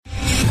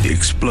The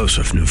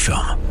explosive new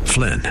film,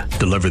 Flynn,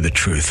 deliver the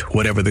truth,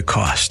 whatever the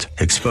cost,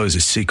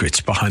 exposes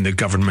secrets behind the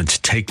government's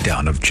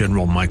takedown of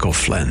General Michael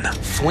Flynn.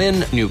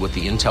 Flynn knew what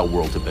the intel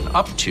world had been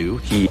up to.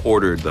 He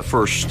ordered the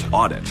first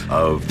audit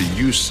of the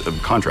use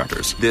of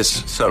contractors.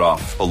 This set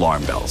off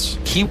alarm bells.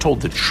 He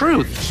told the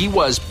truth. He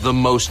was the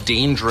most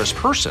dangerous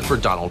person for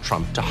Donald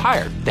Trump to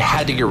hire. They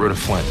had to get rid of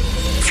Flynn.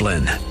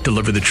 Flynn,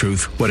 deliver the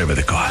truth, whatever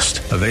the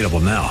cost. Available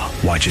now.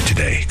 Watch it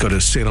today. Go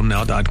to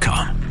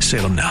salemnow.com.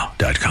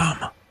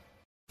 salemnow.com.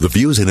 The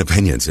views and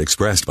opinions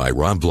expressed by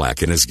Rob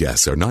Black and his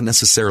guests are not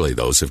necessarily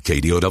those of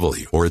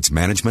KDOW or its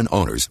management,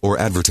 owners, or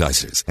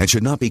advertisers and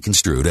should not be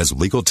construed as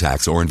legal,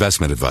 tax, or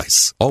investment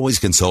advice. Always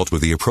consult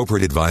with the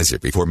appropriate advisor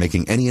before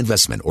making any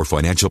investment or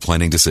financial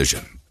planning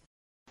decision.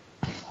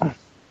 Hi,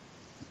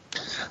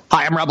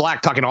 I'm Rob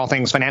Black, talking all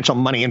things financial,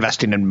 money,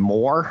 investing, and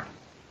more.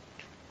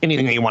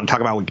 Anything that you want to talk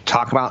about, we can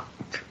talk about.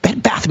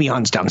 Bed Bath &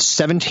 Beyond's down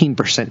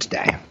 17%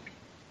 today.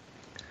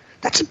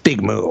 That's a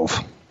big move.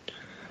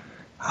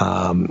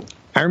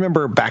 I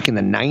remember back in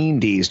the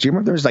 90s, do you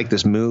remember there was like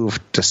this move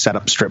to set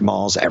up strip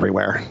malls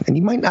everywhere? And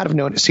you might not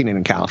have seen it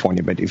in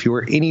California, but if you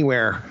were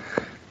anywhere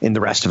in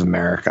the rest of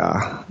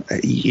America,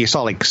 you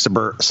saw like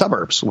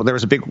suburbs. Well, there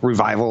was a big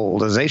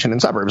revitalization in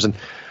suburbs. And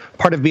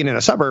part of being in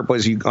a suburb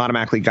was you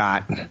automatically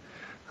got,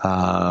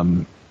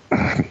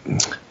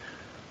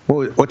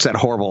 what's that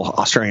horrible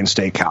Australian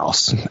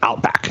steakhouse?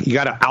 Outback. You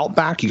got an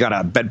Outback, you got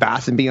a Bed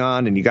Bath &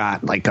 Beyond, and you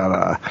got like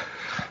a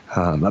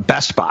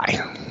Best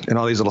Buy in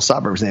all these little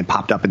suburbs, and they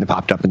popped up and they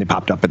popped up and they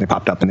popped up and they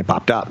popped up and they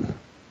popped up.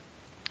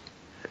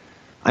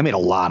 I made a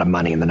lot of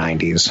money in the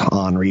 90s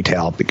on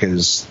retail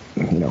because,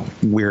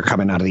 we were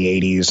coming out of the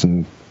 80s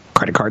and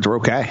credit cards were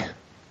okay.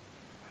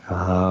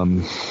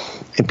 And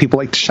people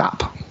like to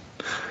shop.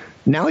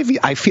 Now,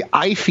 I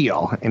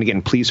feel, and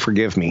again, please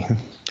forgive me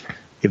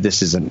if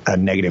this is a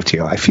negative to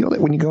you, I feel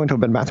that when you go into a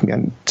Bed Bath &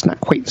 Beyond, it's not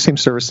quite the same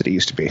service that it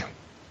used to be.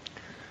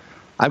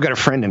 I've got a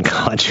friend in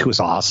college who was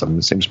awesome.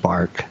 His name's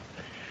Mark.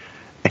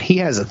 And he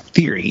has a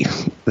theory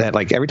that,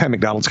 like, every time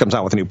McDonald's comes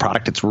out with a new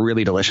product, it's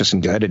really delicious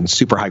and good and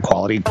super high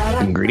quality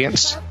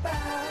ingredients.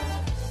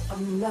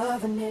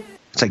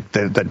 It's like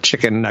the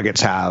chicken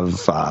nuggets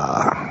have,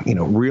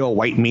 real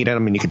white meat in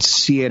them, and you can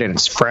see it, and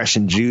it's fresh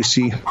and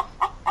juicy.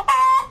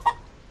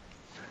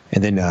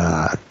 And then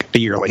a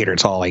year later,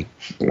 it's all like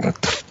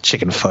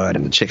chicken foot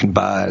and the chicken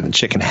butt and the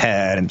chicken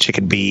head and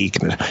chicken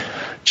beak and the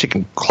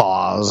chicken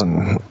claws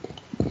and...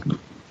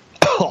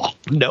 Oh,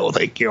 no,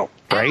 thank you.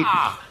 Right?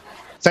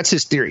 That's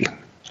his theory. Do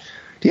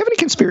you have any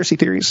conspiracy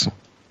theories?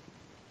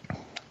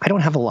 I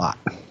don't have a lot.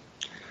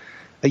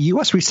 A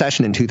U.S.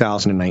 recession in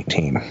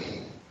 2019.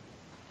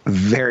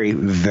 Very,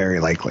 very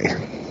likely.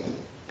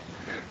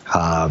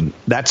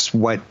 That's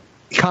what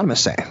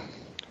economists say.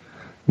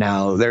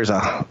 Now, there's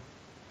a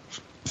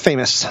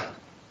famous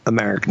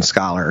American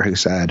scholar who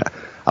said,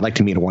 I'd like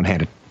to meet a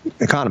one-handed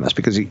economist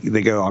because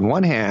they go, on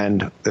one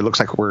hand, it looks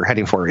like we're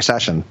heading for a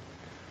recession.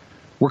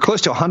 We're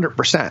close to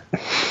 100%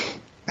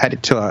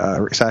 headed to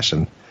a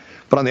recession.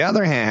 But on the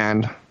other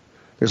hand,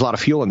 there's a lot of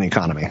fuel in the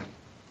economy.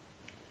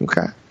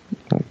 Okay.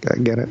 I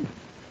get it.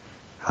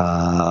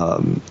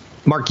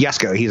 Mark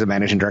Yesko, he's a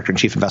managing director and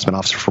chief investment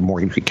officer for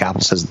Morgan Creek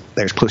Capital, says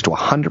there's close to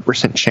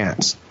 100%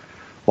 chance.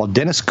 While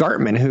Dennis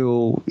Gartman,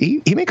 who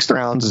he makes the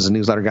rounds as a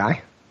newsletter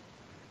guy,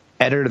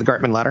 editor of the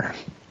Gartman letter,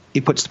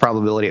 he puts the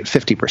probability at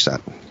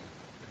 50%.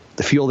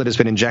 The fuel that has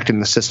been injected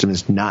in the system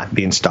is not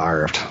being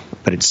starved,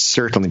 but it's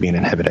certainly being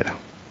inhibited.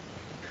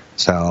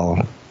 So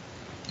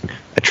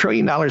 $1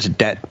 trillion of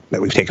debt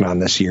that we've taken on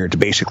this year to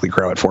basically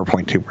grow at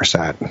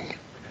 4.2%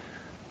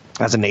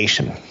 as a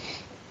nation.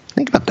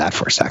 Think about that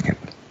for a second.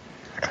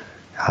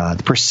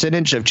 The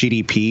percentage of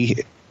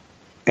GDP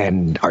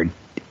and our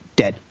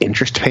debt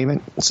interest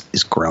payment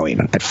is growing.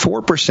 At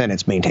 4%,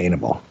 it's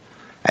maintainable.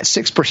 At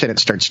 6%, it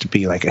starts to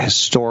be like a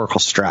historical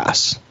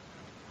stress.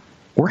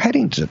 We're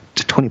heading to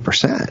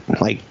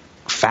 20%, like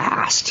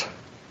fast.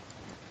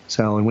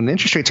 So when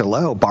interest rates are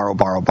low, borrow.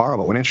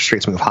 But when interest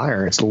rates move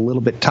higher, it's a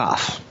little bit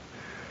tough.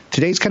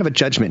 Today's kind of a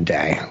judgment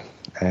day,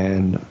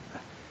 and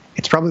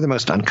it's probably the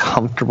most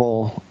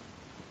uncomfortable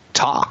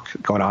talk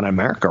going on in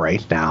America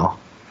right now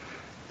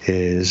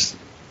is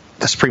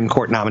the Supreme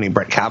Court nominee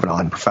Brett Kavanaugh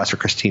and Professor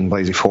Christine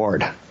Blasey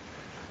Ford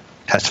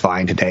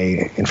testifying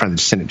today in front of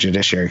the Senate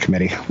Judiciary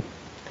Committee.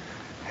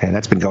 And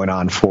that's been going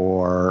on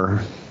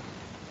for,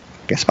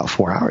 I guess, about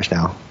 4 hours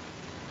now.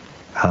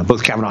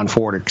 Both Kavanaugh and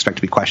Ford are expected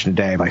to be questioned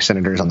today by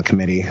senators on the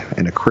committee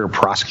and a career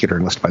prosecutor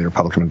enlisted by the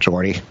Republican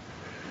majority.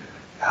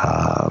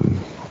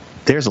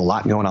 There's a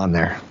lot going on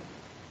there.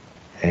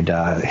 And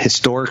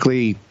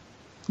historically,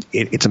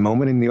 it's a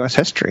moment in U.S.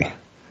 history.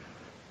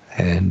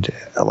 And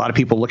a lot of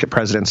people look at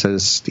presidents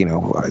as,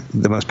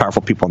 the most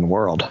powerful people in the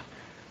world.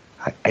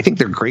 I think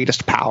their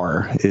greatest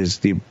power is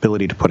the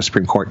ability to put a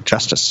Supreme Court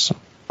justice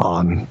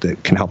on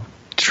that can help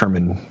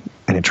determine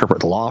and interpret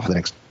the law for the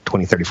next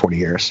 20, 30, 40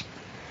 years.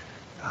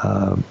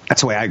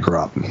 That's the way I grew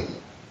up.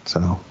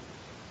 So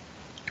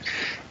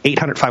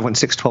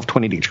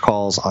 800-516-1220 to each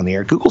calls on the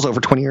air. Google's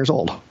over 20 years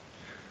old.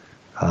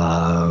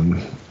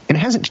 And it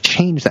hasn't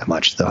changed that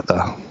much.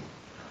 The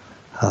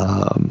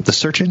The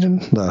search engine,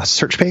 the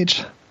search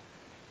page,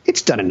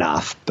 it's done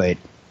enough, but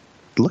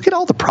look at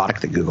all the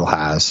product that Google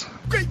has.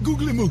 Great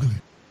googly moogly.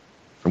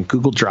 From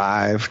Google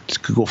Drive to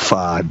Google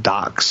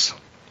Docs.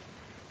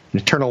 An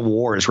eternal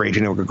war is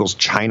raging over Google's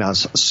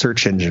China's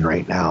search engine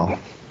right now.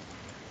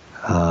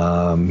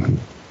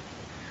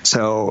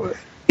 So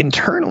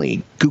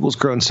internally, Google's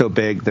grown so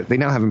big that they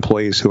now have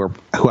employees who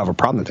have a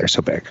problem that they're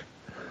so big.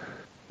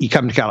 You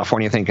come to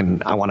California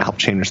thinking, I want to help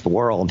change the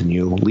world, and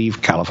you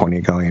leave California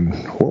going,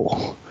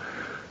 whoa,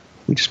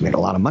 we just made a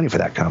lot of money for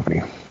that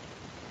company.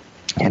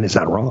 And is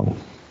that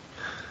wrong?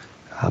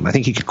 I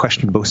think you could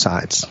question both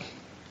sides,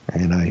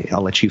 and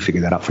I'll let you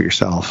figure that out for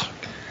yourself.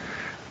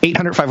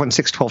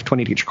 800-516-1220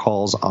 to get your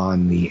calls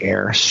on the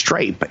air.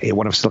 Stripe,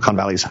 one of Silicon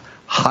Valley's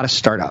hottest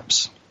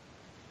startups,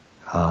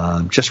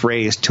 just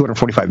raised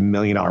 $245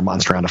 million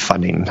monster round of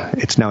funding.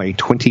 It's now a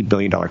 $20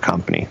 billion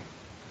company.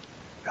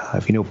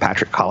 If you know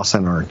Patrick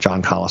Collison or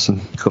John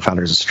Collison,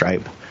 co-founders of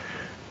Stripe,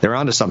 they're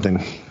onto something.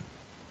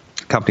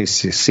 The company's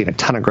seen a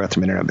ton of growth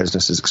from internet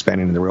businesses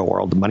expanding in the real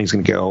world. The money's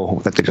going to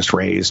go that they just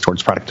raised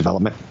towards product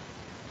development.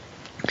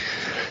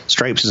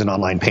 Stripes is an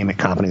online payment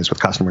company with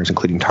customers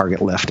including Target,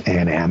 Lyft,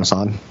 and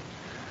Amazon.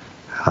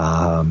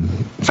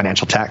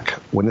 Financial tech.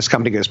 When this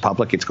company goes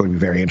public, it's going to be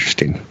very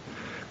interesting.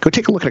 Go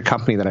take a look at a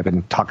company that I've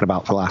been talking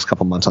about for the last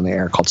couple months on the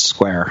air called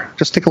Square.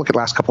 Just take a look at the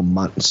last couple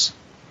months,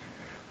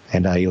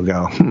 and you'll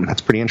go,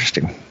 that's pretty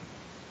interesting.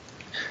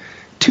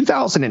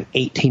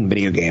 2018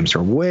 video games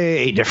are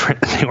way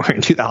different than they were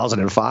in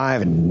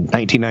 2005 and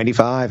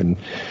 1995 and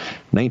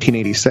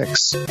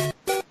 1986.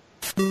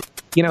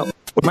 You know,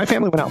 when my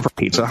family went out for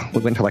pizza,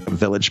 we went to like a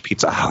Village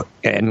Pizza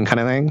Inn kind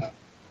of thing.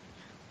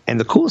 And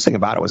the coolest thing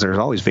about it was there's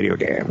always video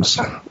games.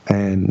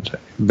 And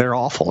they're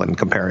awful in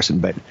comparison.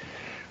 But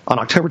on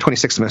October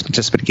 26th, the most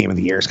anticipated game of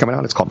the year is coming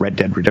out. It's called Red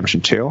Dead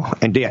Redemption 2.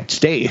 And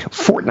today,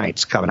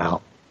 Fortnite's coming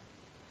out.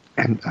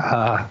 And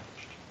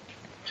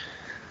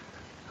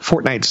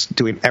Fortnite's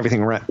doing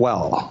everything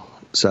well.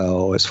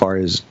 So as far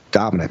as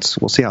dominance,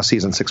 we'll see how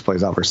Season 6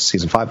 plays out versus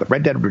Season 5. But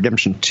Red Dead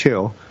Redemption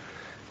 2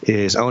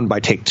 is owned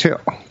by Take-Two.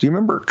 Do you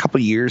remember a couple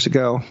of years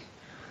ago,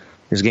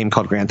 there's a game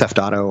called Grand Theft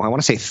Auto, I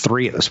want to say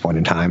 3 at this point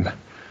in time,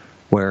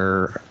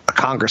 where a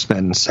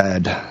congressman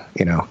said,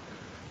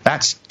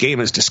 that game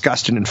is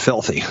disgusting and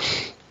filthy.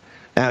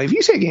 Now, if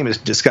you say a game is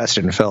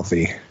disgusting and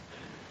filthy, do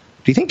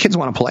you think kids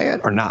want to play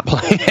it or not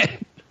play it?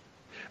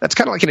 That's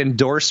kind of like an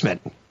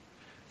endorsement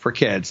for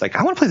kids. Like,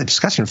 I want to play the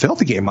disgusting and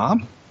filthy game,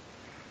 Mom.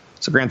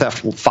 So Grand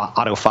Theft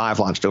Auto 5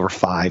 launched over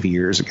 5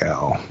 years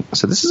ago.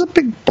 So this is a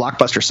big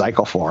blockbuster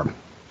cycle for them.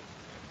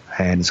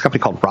 And it's a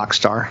company called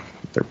Rockstar.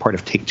 They're part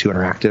of Take-Two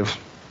Interactive.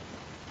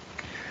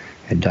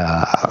 And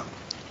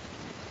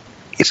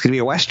it's going to be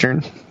a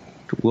Western.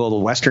 Will the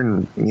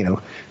Western,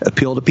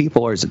 appeal to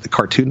people, or is it the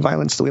cartoon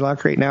violence that we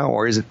like right now,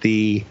 or is it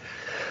the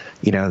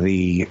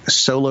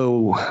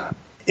solo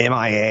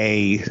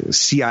MIA,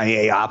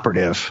 CIA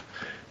operative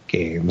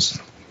games?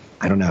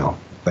 I don't know,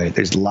 but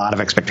there's a lot of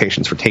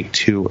expectations for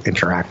Take-Two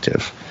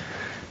Interactive.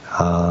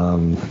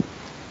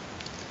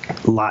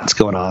 Lots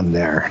going on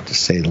there, to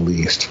say the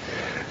least.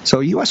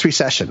 So U.S.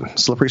 recession,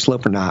 slippery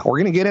slope or not, we're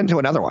going to get into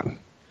another one.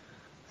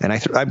 And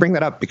I bring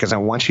that up because I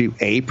want you,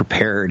 A,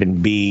 prepared,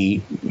 and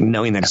B,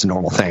 knowing that it's a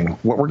normal thing.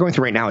 What we're going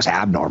through right now is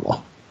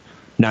abnormal.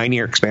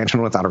 9-year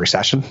expansion without a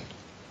recession.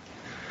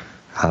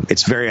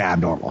 It's very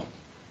abnormal.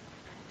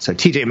 So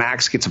TJ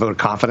Maxx gets a vote of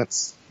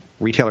confidence.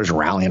 Retailers are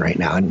rallying right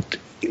now. And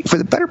for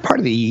the better part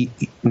of the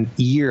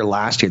year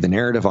last year, the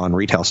narrative on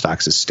retail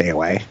stocks is stay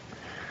away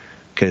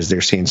because they're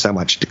seeing so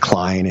much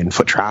decline in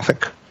foot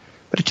traffic.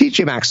 But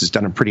TJ Maxx has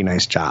done a pretty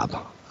nice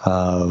job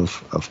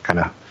of kind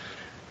of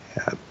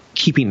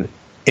keeping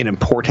in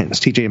importance.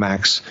 TJ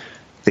Maxx,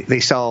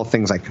 they sell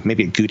things like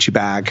maybe a Gucci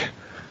bag,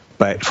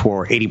 but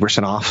for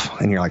 80%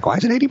 off. And you're like, why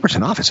is it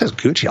 80% off? It says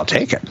Gucci, I'll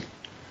take it.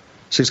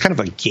 So it's kind of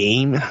a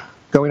game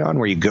going on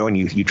where you go and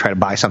you try to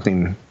buy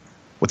something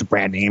with a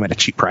brand name at a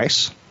cheap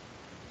price.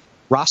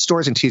 Ross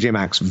Stores and TJ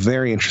Maxx,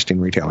 very interesting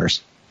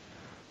retailers.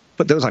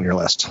 Put those on your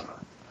list.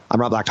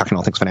 I'm Rob Black, talking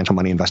all things financial,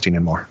 money, investing,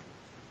 and more.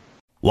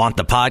 Want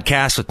the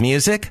podcast with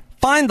music?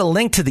 Find the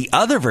link to the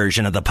other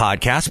version of the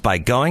podcast by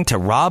going to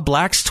Rob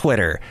Black's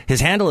Twitter. His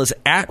handle is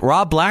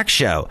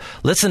 @RobBlackShow.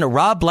 Listen to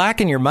Rob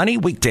Black and Your Money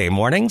weekday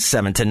mornings,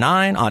 7 to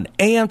 9 on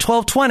AM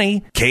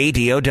 1220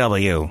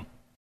 KDOW.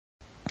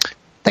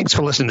 Thanks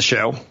for listening to the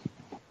show.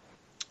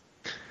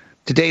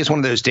 Today is one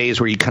of those days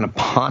where you kind of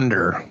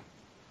ponder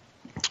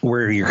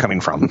where you're coming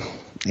from,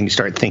 and you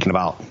start thinking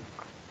about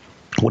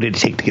what did it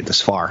take to get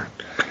this far,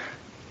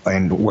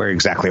 and where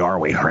exactly are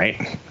we,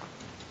 right?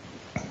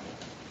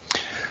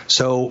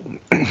 So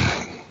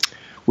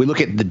we look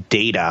at the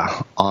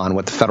data on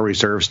what the Federal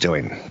Reserve's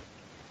doing.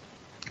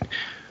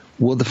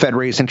 Will the Fed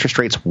raise interest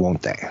rates?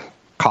 Won't they?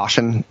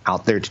 Caution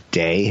out there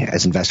today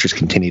as investors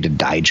continue to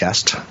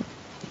digest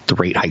the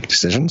rate hike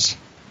decisions.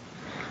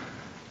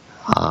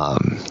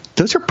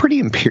 Those are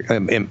pretty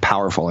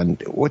powerful. And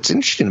what's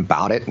interesting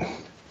about it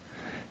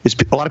is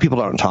a lot of people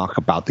don't talk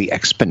about the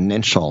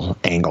exponential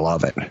angle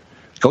of it.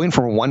 Going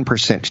from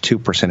 1% to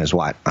 2% is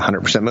what?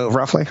 100% move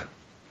roughly?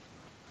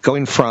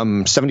 going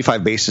from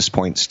 75 basis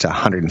points to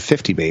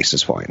 150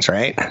 basis points,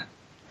 right?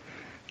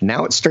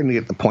 Now it's starting to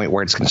get to the point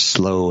where it's going to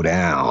slow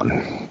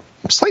down,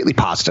 slightly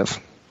positive,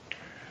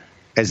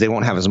 as they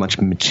won't have as much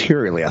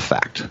material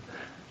effect.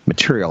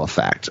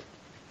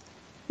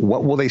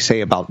 What will they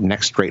say about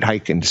next rate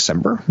hike in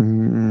December?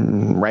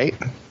 Right?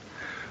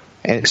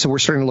 And so we're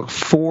starting to look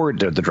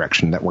forward to the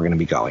direction that we're going to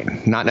be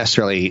going, not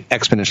necessarily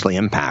exponentially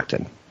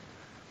impacted.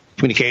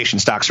 Communication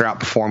stocks are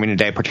outperforming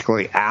today,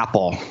 particularly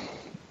Apple.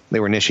 They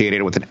were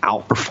initiated with an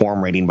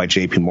outperform rating by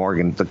JP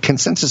Morgan. The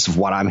consensus of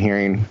what I'm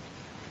hearing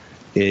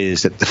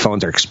is that the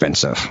phones are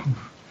expensive.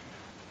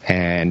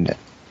 And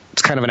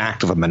it's kind of an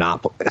act of a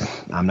monopoly.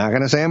 I'm not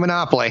going to say a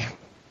monopoly.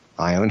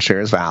 I own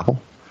shares of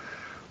Apple.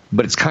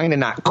 But it's kind of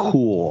not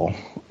cool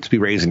to be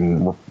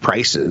raising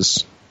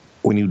prices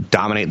when you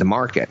dominate the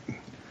market.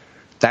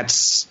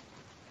 That's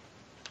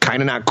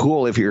kind of not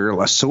cool if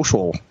you're a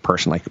social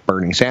person like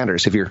Bernie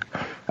Sanders. If you're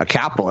a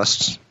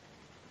capitalist,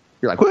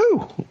 you're like,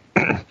 woo,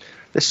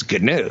 this is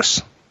good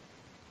news.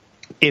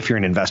 If you're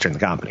an investor in the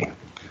company.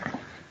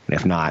 And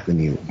if not, then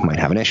you might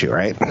have an issue,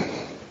 right?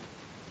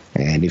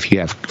 And if you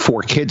have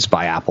 4 kids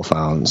buy Apple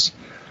phones,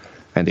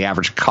 and the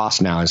average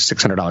cost now is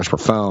 $600 per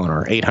phone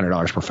or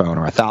 $800 per phone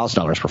or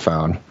 $1,000 per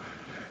phone,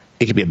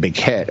 it could be a big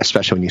hit,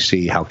 especially when you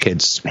see how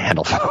kids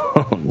handle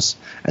phones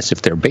as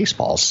if they're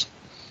baseballs.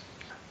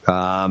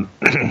 So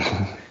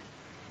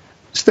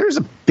there's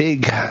a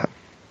big...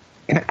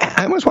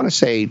 I always want to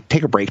say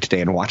take a break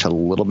today and watch a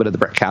little bit of the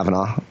Brett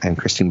Kavanaugh and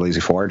Christine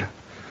Blasey Ford.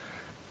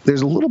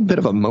 There's a little bit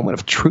of a moment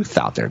of truth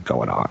out there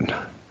going on.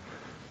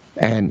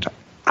 And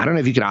I don't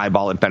know if you can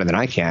eyeball it better than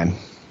I can,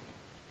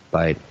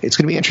 but it's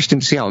going to be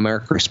interesting to see how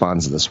America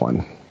responds to this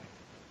one.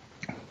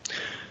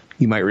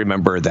 You might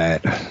remember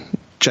that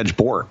Judge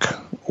Bork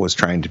was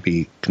trying to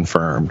be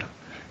confirmed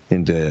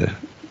into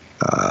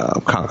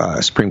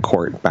Supreme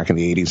Court back in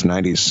the 80s and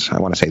 90s. I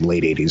want to say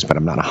late 80s, but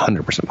I'm not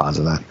 100%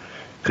 positive of that.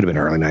 Could have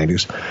been early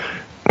 90s.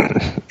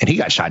 And he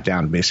got shot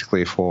down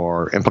basically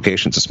for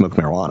implications of smoke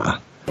marijuana.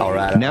 All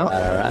right. Now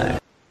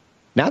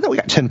that we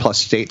got 10 plus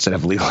states that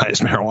have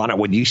legalized marijuana,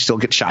 would you still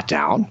get shot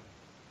down?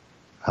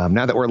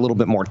 Now that we're a little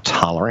bit more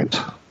tolerant,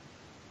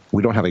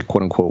 we don't have a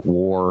quote-unquote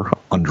war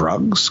on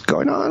drugs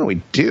going on. We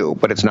do,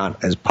 but it's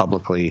not as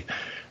publicly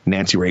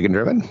Nancy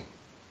Reagan-driven.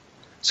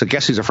 So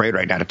guess who's afraid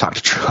right now to talk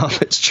to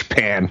Trump? It's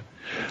Japan.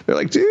 They're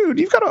like, dude,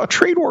 you've got a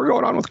trade war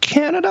going on with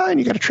Canada, and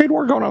you got a trade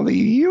war going on with the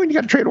EU, and you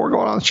got a trade war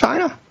going on with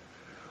China.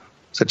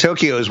 So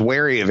Tokyo is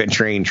wary of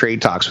entering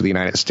trade talks with the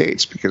United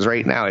States because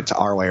right now it's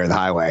our way or the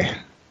highway.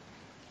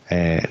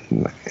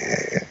 And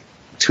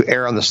to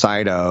err on the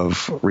side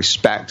of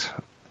respect,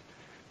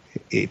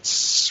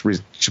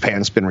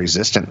 Japan's been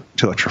resistant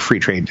to a free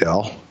trade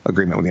deal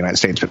agreement with the United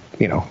States, but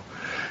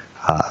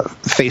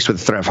faced with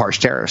the threat of harsh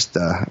tariffs,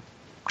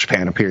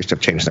 Japan appears to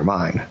have changed their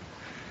mind.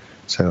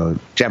 So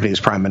Japanese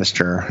Prime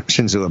Minister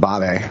Shinzo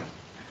Abe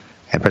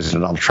and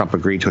President Donald Trump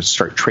agreed to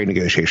start trade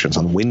negotiations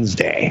on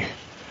Wednesday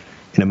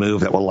in a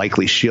move that will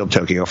likely shield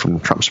Tokyo from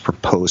Trump's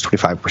proposed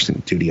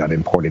 25% duty on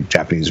imported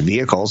Japanese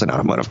vehicles and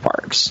automotive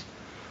parts.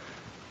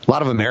 A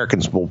lot of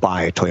Americans will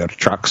buy Toyota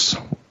trucks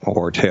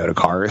or Toyota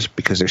cars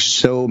because there's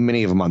so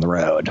many of them on the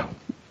road.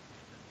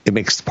 It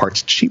makes the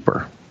parts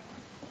cheaper.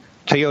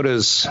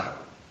 Toyota's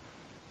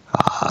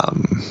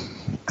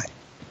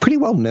pretty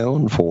well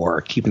known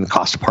for keeping the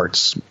cost of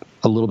parts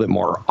a little bit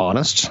more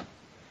honest.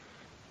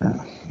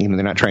 They're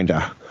not trying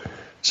to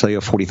sell you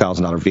a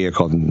 $40,000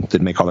 vehicle and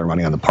then make all their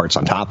money on the parts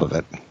on top of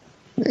it.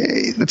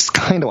 That's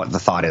kind of what the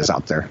thought is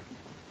out there.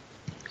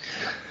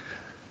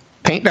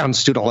 Paying down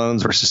student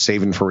loans versus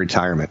saving for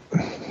retirement.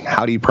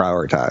 How do you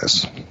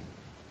prioritize?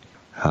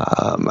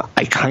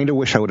 I kind of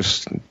wish I would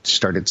have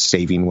started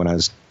saving when I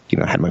was,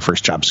 had my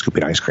first job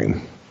scooping ice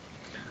cream.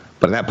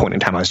 But at that point in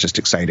time, I was just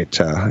excited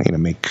to,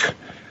 make,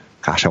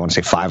 I want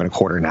to say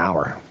 $5.25 an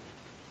hour.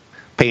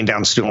 Paying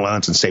down student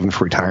loans and saving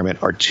for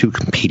retirement are two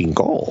competing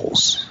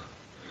goals.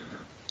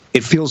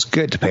 It feels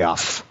good to pay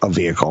off a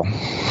vehicle,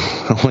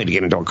 only to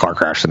get into a car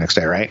crash the next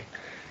day, right?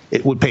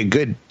 It would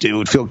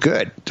feel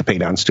good to pay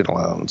down student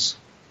loans.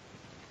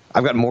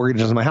 I've got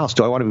mortgages in my house.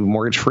 Do I want to be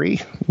mortgage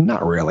free?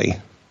 Not really.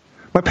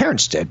 My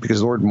parents did, because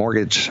the word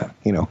mortgage,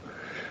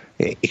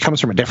 it comes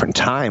from a different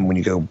time when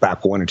you go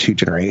back 1 or 2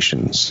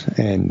 generations,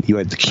 and you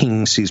had the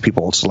king seize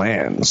people's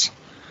lands.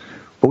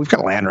 But we've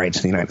got land rights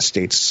in the United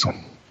States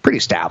pretty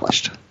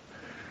established.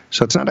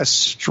 So it's not as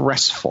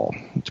stressful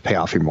to pay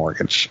off your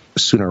mortgage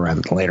sooner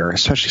rather than later,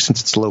 especially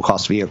since it's a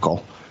low-cost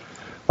vehicle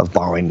of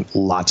borrowing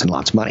lots and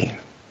lots of money.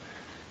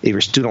 If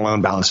your student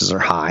loan balances are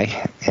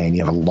high and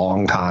you have a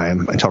long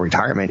time until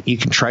retirement, you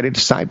can try to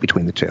decide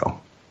between the two.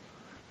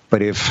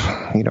 But if,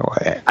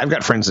 I've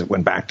got friends that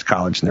went back to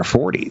college in their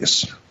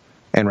 40s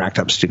and racked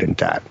up student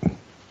debt.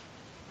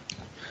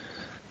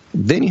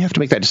 Then you have to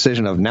make that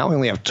decision of now I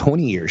only have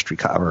 20 years to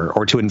recover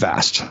or to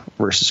invest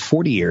versus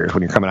 40 years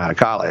when you're coming out of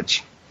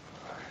college.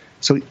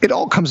 So it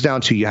all comes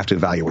down to you have to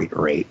evaluate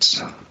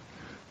rates.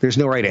 There's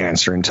no right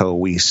answer until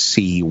we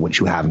see what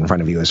you have in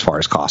front of you as far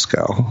as costs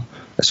go,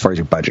 as far as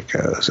your budget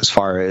goes, as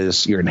far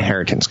as your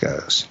inheritance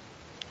goes.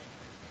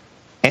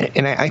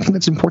 And I think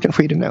that's important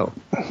for you to know.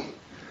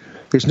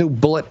 There's no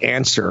bullet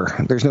answer.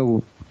 There's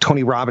no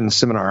Tony Robbins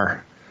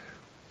seminar,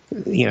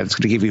 it's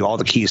going to give you all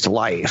the keys to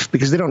life,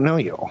 because they don't know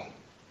you.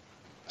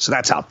 So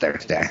that's out there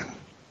today.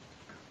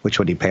 Which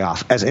one do you pay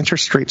off? As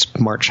interest rates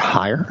march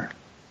higher,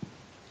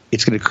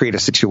 it's going to create a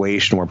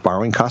situation where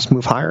borrowing costs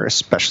move higher,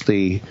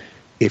 especially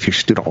if your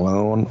student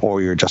loan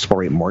or your adjustable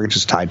rate mortgage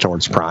is tied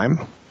towards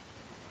prime.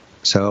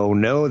 So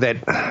know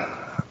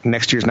that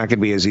next year's not going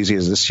to be as easy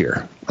as this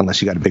year,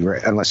 unless you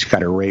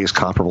got a raise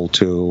comparable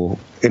to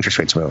interest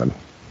rates moving.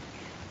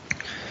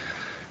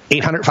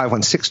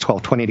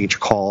 800-516-1220 to get your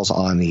calls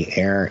on the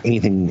air.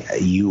 Anything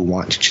you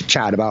want to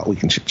chit-chat about, we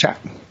can chit-chat.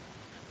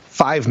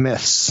 5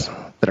 myths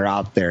that are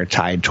out there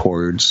tied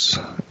towards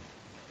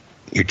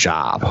your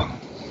job.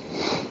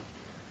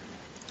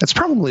 That's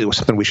probably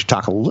something we should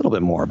talk a little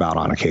bit more about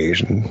on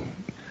occasion.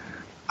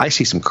 I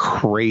see some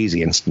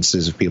crazy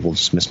instances of people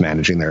just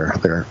mismanaging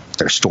their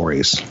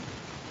stories.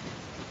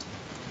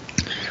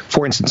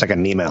 For instance, I got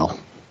an email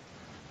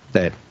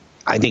that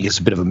I think is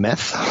a bit of a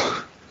myth.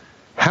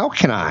 How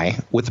can I,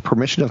 with the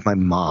permission of my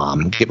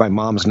mom, get my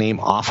mom's name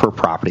off her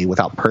property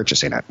without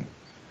purchasing it?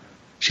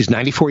 She's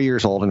 94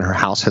 years old and her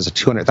house has a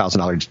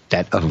 $200,000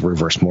 debt of a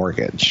reverse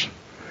mortgage.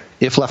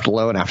 If left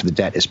alone after the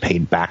debt is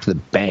paid back to the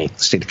bank,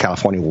 the state of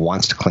California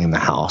wants to claim the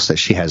house, as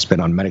she has been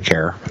on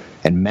Medicare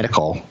and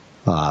medical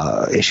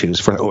issues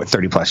for over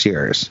 30-plus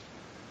years.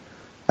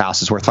 The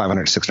house is worth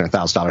 $500,000 to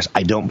 $600,000.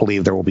 I don't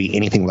believe there will be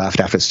anything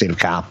left after the state of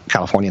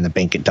California and the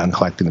bank get done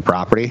collecting the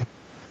property.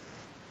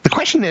 The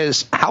question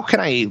is, how can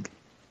I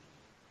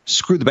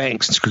screw the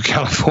banks and screw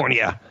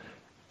California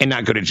and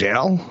not go to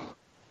jail?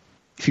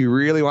 If you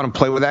really want to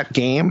play with that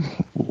game,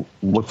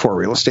 look for a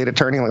real estate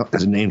attorney.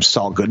 His name's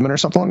Saul Goodman or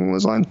something along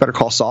those lines. Better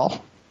call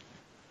Saul.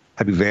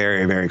 I'd be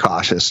very, very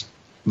cautious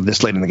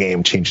this late in the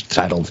game. Change the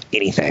title of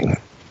anything.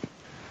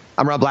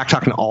 I'm Rob Black,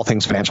 talking to all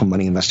things financial,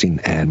 money,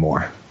 investing, and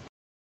more.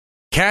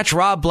 Catch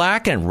Rob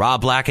Black and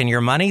Rob Black and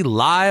Your Money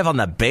live on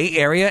the Bay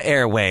Area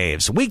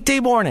airwaves, weekday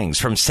mornings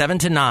from 7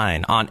 to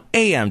 9 on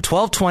AM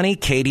 1220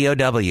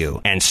 KDOW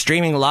and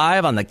streaming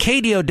live on the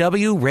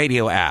KDOW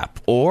radio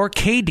app or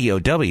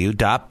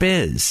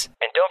KDOW.biz.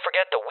 And don't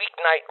forget the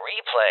weeknight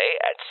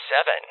replay at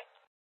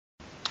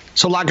 7.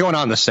 So a lot going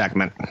on in this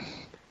segment.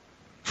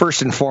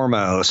 First and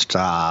foremost,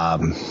 I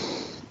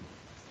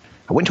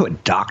went to a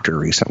doctor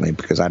recently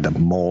because I had a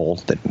mole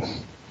that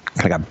kind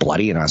of got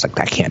bloody, and I was like,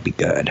 that can't be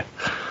good.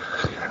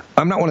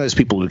 I'm not one of those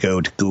people who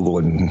go to Google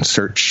and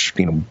search,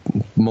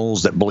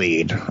 moles that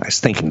bleed. I was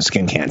thinking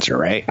skin cancer,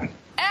 right?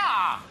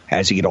 Yeah.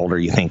 As you get older,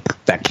 you think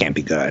that can't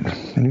be good.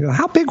 And you go,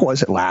 how big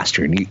was it last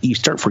year? And you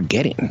start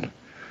forgetting.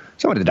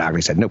 So I went to the doctor.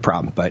 He said, no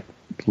problem, but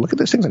look at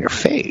those things on your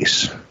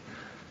face.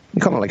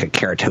 You call it like a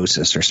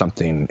keratosis or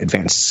something,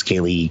 advanced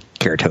scaly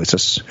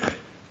keratosis.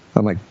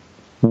 I'm like,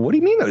 what do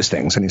you mean those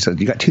things? And he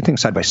said, you got 2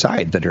 things side by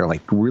side that are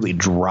like really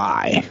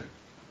dry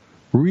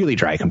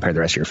compared to the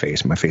rest of your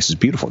face. My face is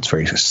beautiful. It's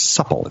very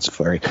supple. It's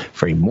very,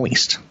 very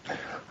moist.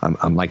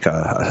 I'm like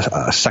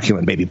a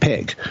succulent baby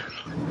pig.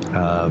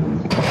 But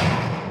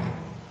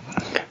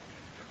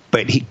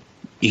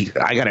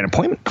I got an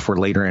appointment for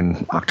later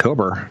in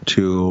October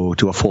to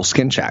a full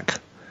skin check.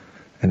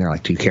 And they're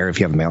like, do you care if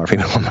you have a male or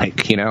female? I'm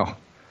like,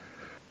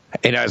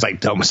 And I was like,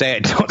 don't say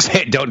it.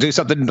 Don't do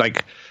something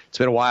like, it's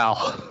been a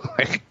while.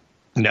 Like,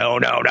 no.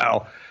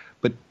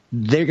 But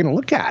they're going to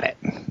look at it.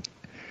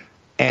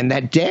 And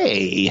that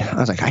day, I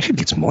was like, I should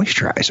get some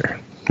moisturizer.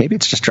 Maybe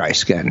it's just dry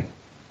skin.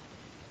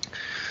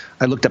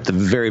 I looked up the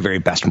very, very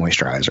best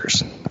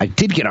moisturizers. I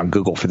did get on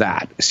Google for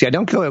that. See, I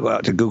don't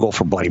go to Google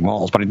for bloody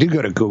moles, but I do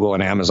go to Google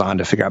and Amazon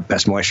to figure out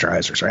best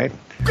moisturizers, right?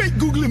 Great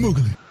googly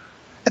moogly.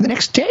 And the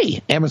next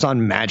day,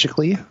 Amazon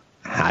magically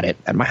had it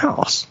at my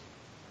house.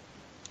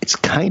 It's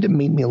kind of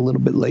made me a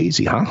little bit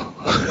lazy, huh?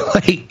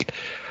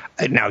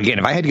 Now, again,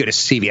 if I had to go to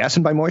CVS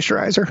and buy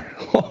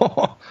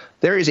moisturizer,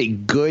 there is a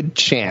good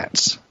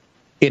chance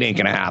it ain't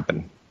going to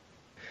happen.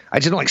 I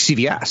just don't like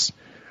CVS.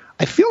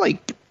 I feel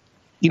like,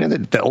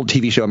 the old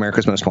TV show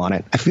America's Most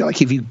Wanted? I feel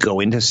like if you go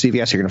into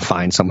CVS, you're going to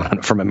find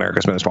someone from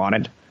America's Most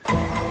Wanted.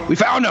 We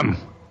found him.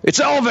 It's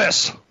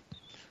Elvis.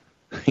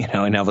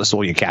 And Elvis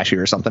will be a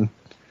cashier or something.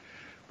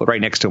 But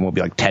right next to him will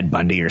be like Ted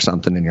Bundy or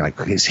something. And you're like,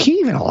 is he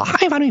even alive?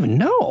 I don't even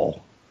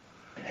know.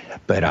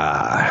 But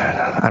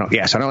I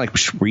don't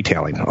like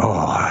retailing.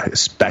 Oh,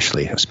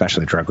 especially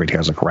drug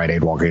retailers like Rite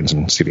Aid, Walgreens,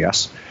 and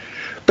CVS.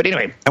 But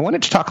anyway, I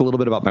wanted to talk a little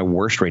bit about my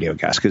worst radio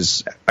guests,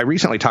 because I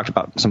recently talked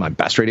about some of my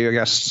best radio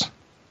guests.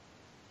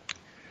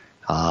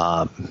 2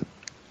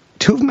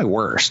 of my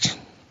worst.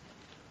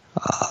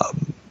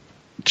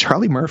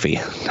 Charlie Murphy.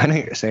 I know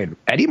you're saying,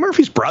 Eddie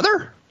Murphy's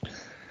brother?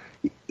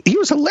 He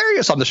was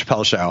hilarious on the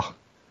Chappelle Show.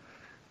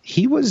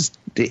 He was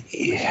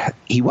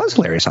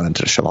hilarious on the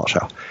Chappelle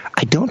Show.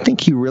 I don't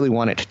think he really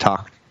wanted to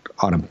talk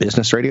on a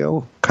business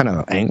radio kind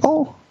of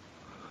angle.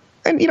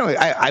 And,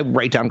 I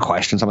write down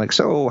questions. I'm like,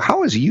 so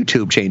how has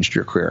YouTube changed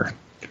your career?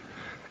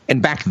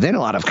 And back then, a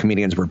lot of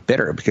comedians were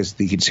bitter because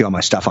you could see all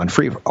my stuff for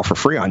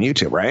free on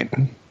YouTube, right?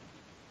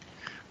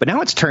 But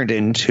now it's turned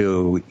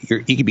into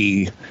you could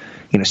be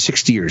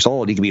 60 years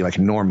old, you can be like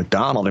Norm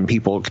Macdonald and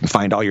people can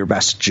find all your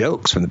best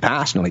jokes from the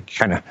past and like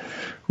kind of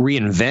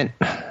reinvent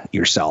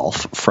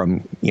yourself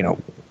from,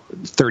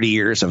 30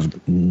 years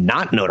of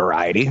not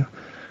notoriety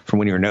from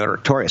when you were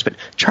notorious. But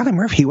Charlie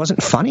Murphy, he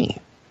wasn't funny.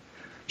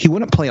 He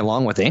wouldn't play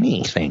along with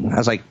anything. I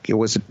was like,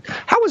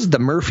 how was the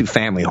Murphy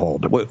family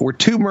hold? Were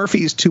two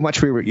Murphys too much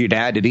for your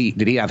dad? Did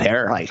he have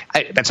hair? Like,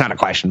 that's not a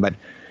question, but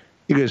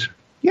he goes,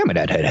 yeah, my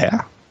dad had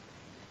hair.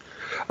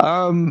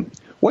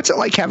 What's it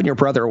like having your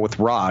brother with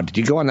Raw? Did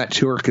you go on that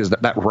tour? Because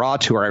that Raw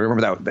tour, I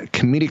remember that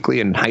comedically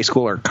in high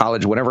school or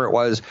college, whatever it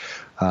was,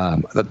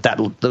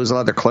 those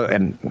other clothes.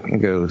 And he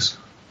goes,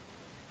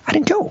 I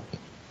didn't go.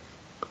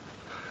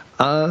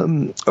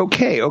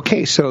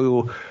 Okay.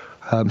 So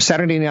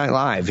Saturday Night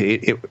Live,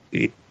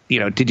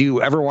 did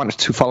you ever want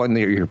to follow in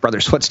your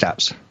brother's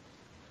footsteps?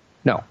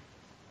 No.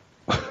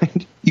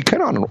 You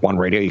kind of on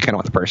radio, you kind of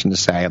want the person to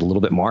say a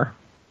little bit more.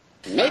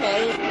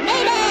 Maybe.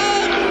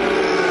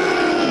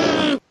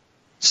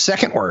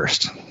 Second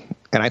worst,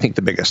 and I think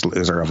the biggest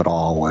loser of it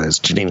all, was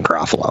Janeane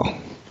Garofalo.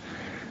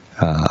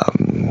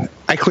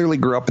 I clearly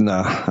grew up in the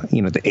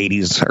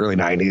 80s, early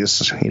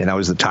 90s. That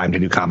was the time to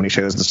do comedy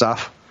shows and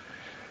stuff.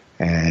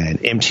 And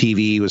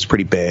MTV was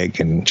pretty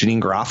big, and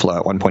Janeane Garofalo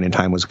at one point in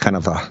time was kind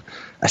of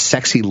a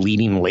sexy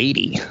leading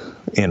lady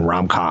in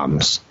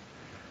rom-coms.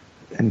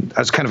 And I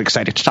was kind of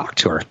excited to talk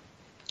to her,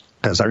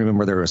 because I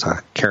remember there was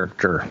a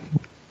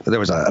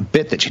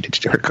bit that she did.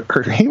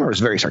 Her humor was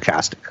very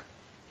sarcastic.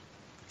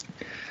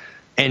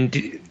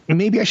 And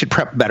maybe I should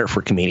prep better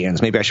for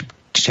comedians. Maybe I should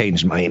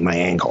change my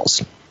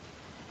angles.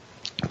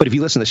 But if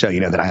you listen to the show,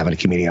 you know that I have a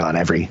comedian on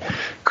every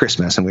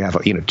Christmas, and we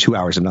have 2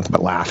 hours of nothing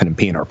but laughing and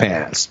peeing our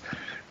pants.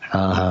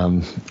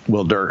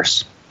 Will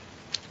Durst.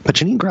 But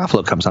Janeane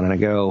Garofalo comes on, and I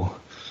go,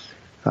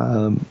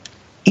 do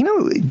you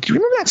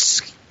remember that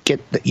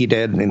skit that you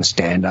did in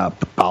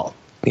stand-up about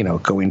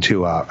going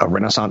to a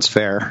Renaissance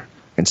fair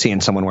and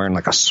seeing someone wearing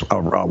like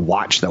a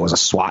watch that was a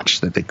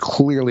swatch that they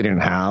clearly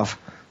didn't have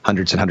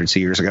hundreds and hundreds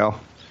of years ago?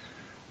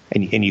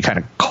 And you kind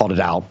of called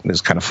it out. It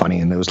was kind of funny,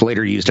 and it was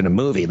later used in a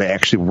movie. They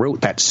actually wrote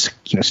that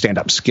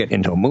stand-up skit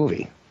into a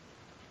movie.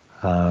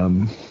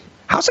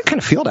 How's it kind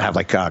of feel to have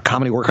like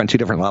comedy work on two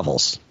different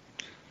levels?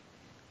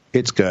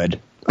 It's good.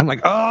 I'm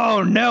like,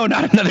 oh no,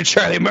 not another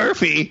Charlie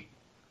Murphy.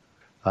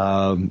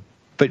 But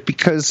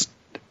because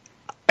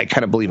I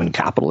kind of believe in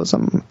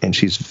capitalism, and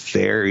she's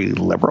very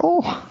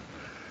liberal,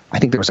 I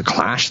think there was a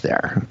clash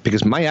there,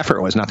 because my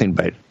effort was nothing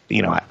but,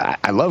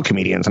 I love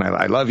comedians, and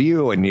I love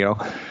you, and,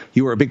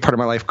 you were a big part of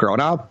my life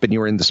growing up, and you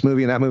were in this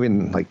movie and that movie,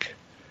 and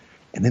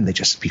then they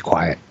just be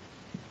quiet.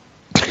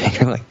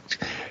 You're like,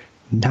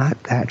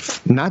 not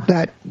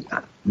that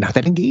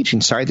engaging.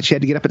 Sorry that you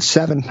had to get up at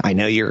 7. I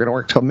know you're going to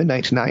work till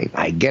midnight tonight.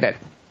 I get it.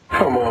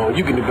 Come on,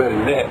 you can do better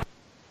than that.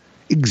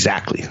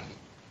 Exactly.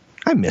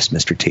 I miss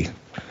Mr. T.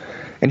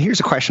 And here's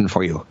a question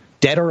for you.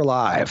 Dead or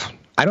alive?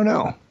 I don't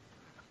know.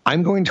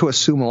 I'm going to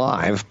assume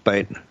alive,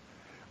 but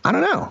I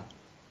don't know.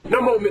 No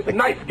more Mr.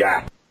 Nice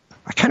Guy.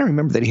 I kind of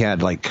remember that he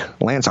had like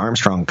Lance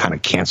Armstrong kind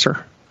of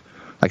cancer.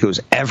 Like it was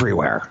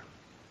everywhere.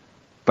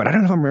 But I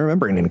don't know if I'm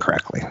remembering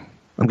incorrectly.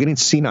 I'm getting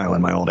senile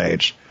in my old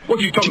age. What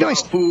are you talking about,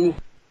 fool?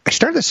 I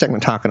started this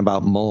segment talking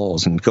about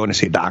moles and going to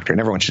see a doctor,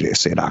 and everyone should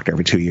see a doctor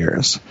every 2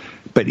 years.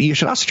 But you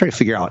should also try to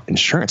figure out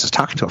insurance. I was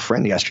talking to a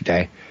friend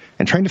yesterday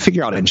and trying to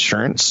figure out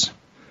insurance.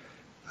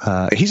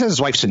 He says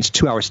his wife spends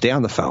 2 hours a day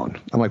on the phone.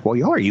 I'm like, well,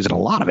 y'all are using a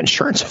lot of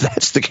insurance if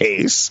that's the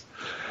case.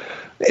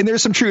 And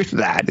there's some truth to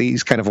that.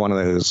 He's kind of one of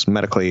those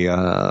medically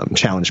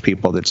challenged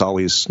people that's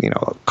always,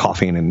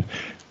 coughing and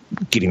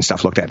getting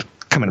stuff looked at,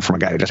 coming from a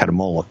guy who just had a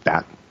mole looked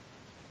at.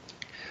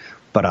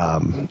 But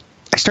I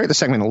started the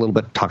segment a little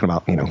bit talking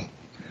about,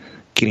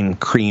 getting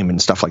cream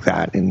and stuff like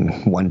that in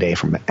one day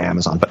from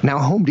Amazon. But now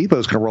Home Depot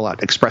is going to roll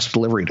out express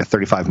delivery to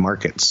 35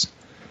 markets.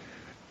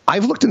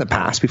 I've looked in the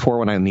past before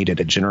when I needed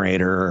a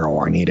generator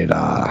or I needed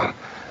a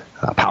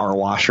power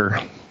washer.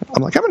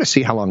 I'm like, I'm going to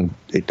see how long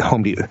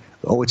Home Depot.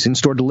 Oh, it's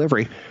in-store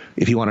delivery.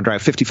 If you want to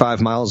drive 55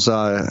 miles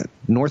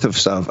north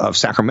of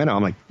Sacramento,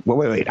 I'm like,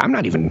 wait. I'm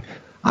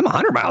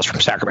 100 miles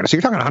from Sacramento. So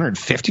you're talking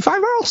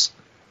 155 miles?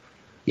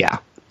 Yeah.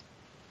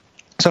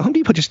 So Home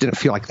Depot just didn't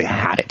feel like they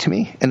had it to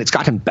me, and it's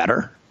gotten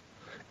better.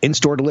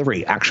 In-store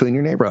delivery, actually in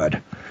your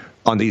neighborhood,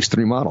 on these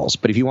 3 models.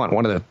 But if you want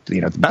one of the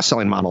the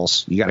best-selling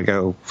models, you got to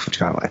go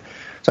 55 miles.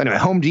 So anyway,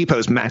 Home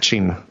Depot's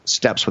matching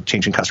steps with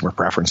changing customer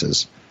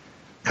preferences.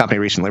 The company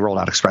recently rolled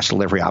out express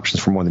delivery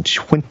options for more than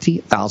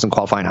 20,000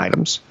 qualifying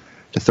items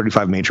to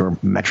 35 major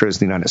metros in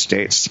the United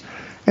States.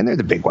 And they're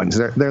the big ones.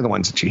 They're the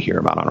ones that you hear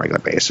about on a regular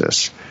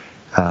basis.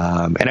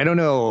 And I don't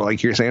know,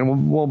 like you're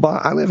saying, well,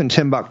 I live in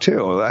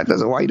Timbuktu. Why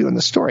are you doing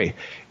this story?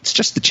 It's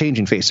just the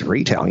changing face of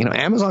retail.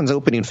 Amazon's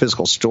opening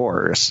physical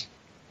stores.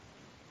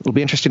 It'll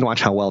be interesting to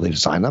watch how well they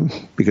design them,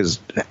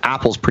 because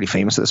Apple's pretty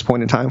famous at this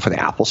point in time for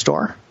the Apple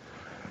Store.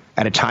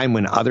 At a time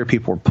when other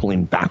people were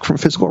pulling back from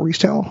physical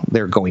retail,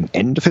 they're going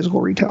into physical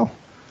retail.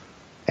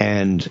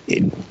 And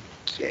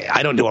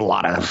I don't do a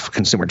lot of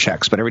consumer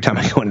checks, but every time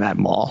I go into that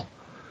mall,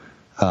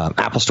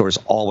 Apple stores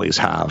always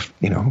have,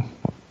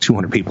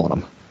 200 people in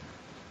them.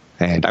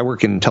 And I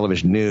work in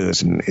television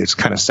news, and it's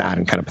kind of sad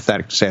and kind of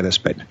pathetic to say this,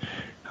 but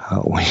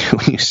when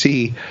you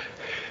see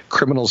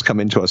criminals come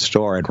into a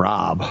store and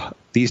rob,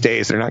 these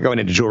days they're not going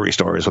into jewelry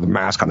stores with a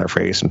mask on their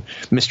face, and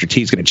Mr.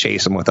 T's going to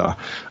chase them with a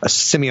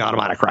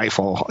semi-automatic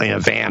rifle in a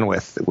van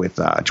with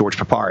George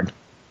Peppard.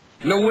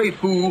 No way,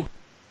 fool.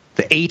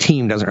 The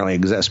A-Team doesn't really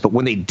exist, but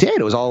when they did,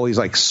 it was always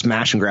like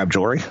smash and grab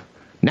jewelry.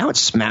 Now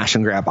it's smash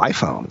and grab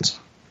iPhones.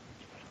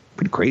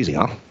 Pretty crazy,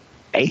 huh?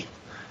 Hey?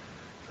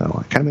 So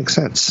it kind of makes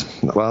sense.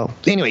 Well,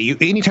 anyway,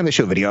 anytime they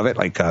show a video of it,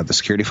 like the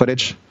security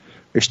footage,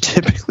 there's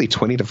typically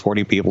 20 to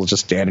 40 people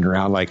just standing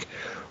around like,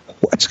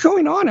 what's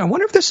going on? I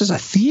wonder if this is a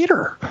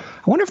theater. I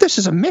wonder if this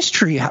is a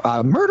mystery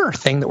murder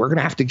thing that we're going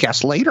to have to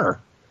guess later.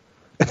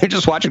 And they're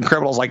just watching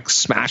criminals like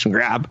smash and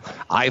grab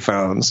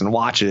iPhones and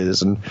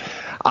watches and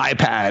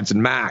iPads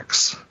and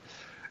Macs.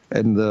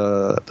 And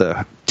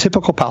the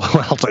typical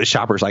Palo Alto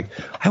shopper is like,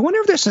 I wonder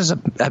if this is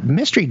a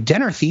mystery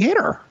dinner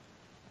theater.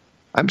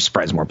 I'm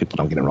surprised more people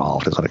don't get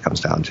involved is what it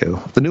comes down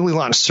to. The newly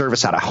launched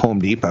service out of Home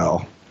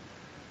Depot,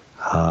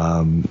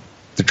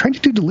 they're trying to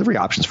do delivery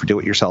options for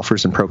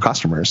do-it-yourselfers and pro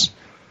customers.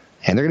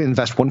 And they're going to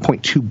invest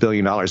 $1.2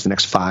 billion the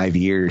next 5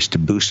 years to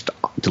boost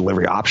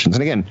delivery options.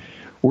 And again,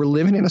 we're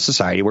living in a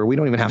society where we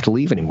don't even have to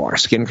leave anymore.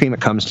 Skin cream,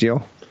 it comes to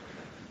you.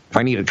 If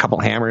I need a couple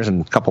hammers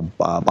and a couple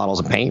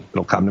bottles of paint,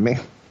 it'll come to me.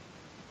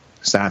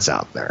 So that's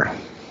out there.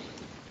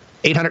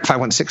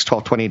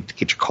 800-516-1220 to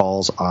get your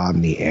calls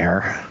on the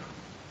air.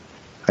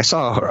 I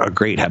saw a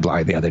great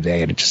headline the other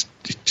day, and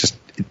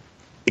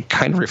it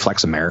kind of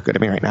reflects America to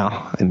me right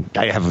now. And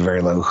I have a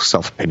very low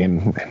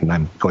self-opinion, and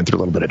I'm going through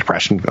a little bit of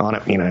depression on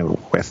it,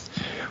 with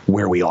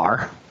where we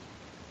are.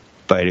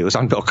 But it was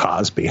on Bill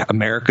Cosby,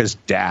 America's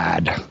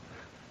dad,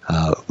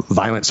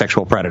 violent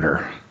sexual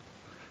predator.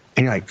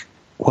 And you're like,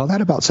 well, that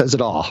about says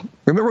it all.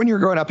 Remember when you were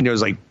growing up and it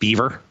was like,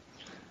 Beaver?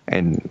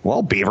 And,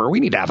 well, Beaver, we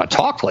need to have a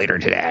talk later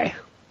today.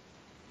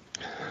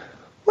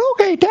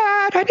 Okay,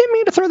 Dad, I didn't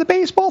mean to throw the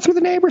baseball through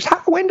the neighbor's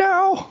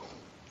window.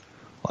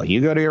 Well,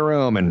 you go to your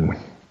room and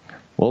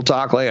we'll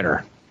talk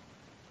later.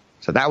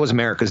 So that was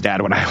America's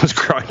dad when I was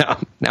growing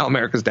up. Now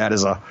America's dad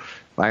is a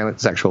violent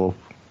sexual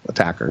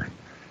attacker.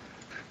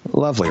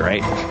 Lovely,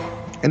 right?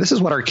 And this is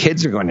what our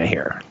kids are going to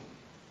hear.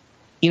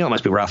 It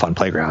must be rough on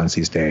playgrounds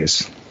these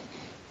days.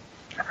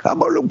 How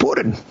about a little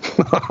pudding?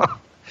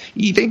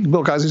 You think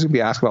Bill Cosby's going to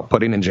be asked about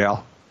pudding in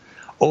jail?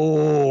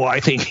 Oh, I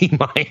think he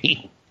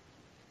might.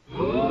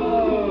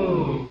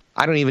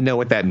 I don't even know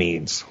what that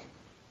means.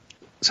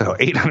 So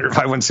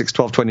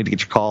 800-516-1220 to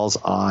get your calls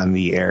on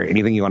the air.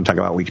 Anything you want to talk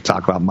about, we can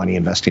talk about money,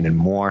 investing, and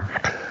more.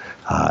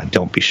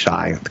 Don't be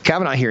shy. The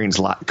Kavanaugh hearing's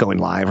going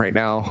live right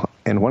now.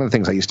 And one of the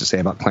things I used to say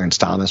about Clarence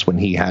Thomas when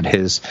he had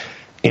his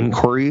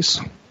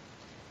inquiries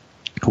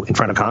in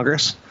front of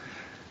Congress,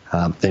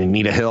 the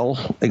Anita Hill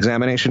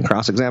examination,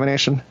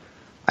 cross-examination,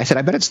 I said,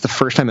 I bet it's the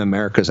first time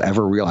America's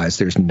ever realized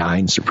there's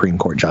 9 Supreme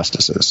Court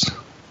justices.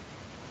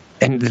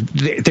 And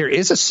there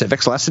is a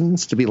civics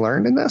lessons to be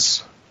learned in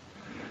this.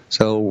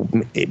 So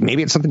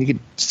maybe it's something you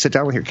could sit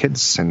down with your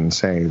kids and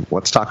say,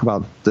 let's talk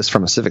about this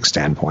from a civic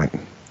standpoint.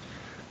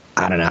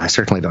 I don't know. I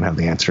certainly don't have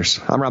the answers.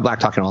 I'm Rob Black,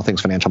 talking all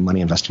things financial,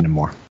 money, investing, and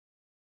more.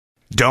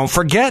 Don't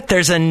forget,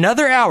 there's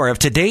another hour of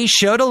today's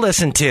show to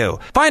listen to.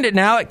 Find it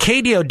now at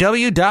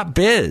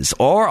KDOW.biz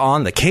or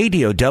on the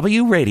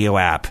KDOW radio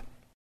app.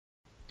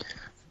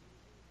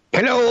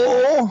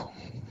 Hello.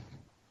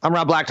 I'm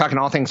Rob Black, talking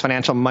all things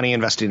financial, money,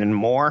 investing, and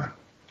more.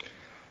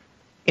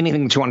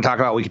 Anything that you want to talk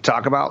about, we could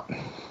talk about.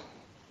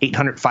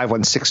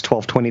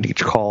 800-516-1220 to get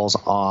your calls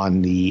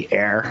on the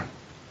air.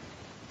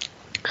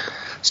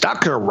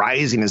 Stocks are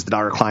rising as the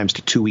dollar climbs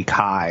to 2-week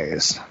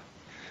highs.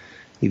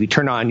 If you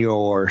turn on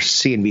your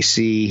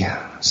CNBC,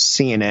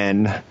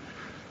 CNN,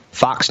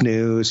 Fox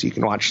News, you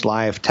can watch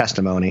live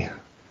testimony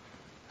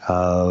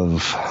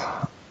of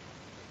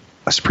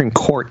a Supreme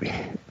Court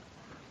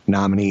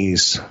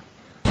nominees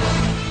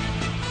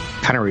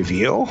kind of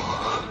review.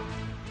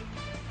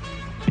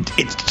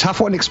 It's a tough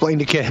one to explain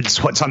to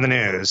kids what's on the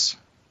news.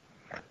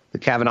 The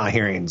Kavanaugh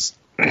hearings.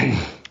 I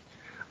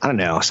don't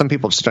know. Some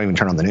people just don't even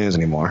turn on the news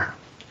anymore.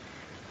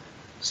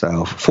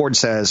 So Ford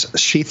says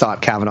she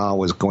thought Kavanaugh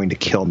was going to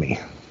kill me.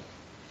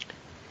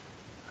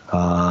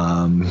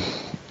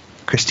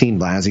 Christine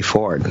Blasey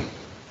Ford.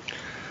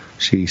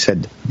 She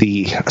said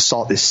the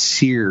assault is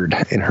seared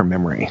in her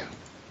memory.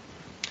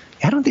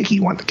 I don't think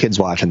you want the kids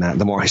watching that.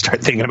 The more I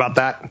start thinking about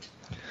that,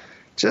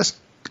 just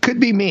could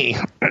be me.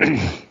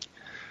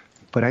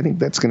 But I think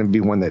that's going to be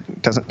one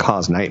that doesn't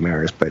cause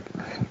nightmares, but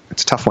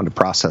it's a tough one to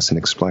process and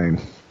explain.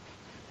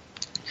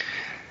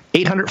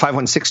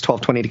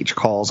 800-516-1220 to get your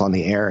calls on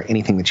the air.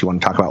 Anything that you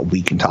want to talk about,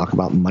 we can talk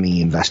about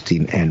money,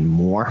 investing, and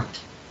more.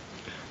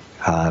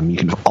 You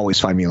can always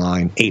find me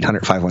online,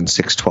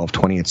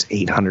 800-516-1220. It's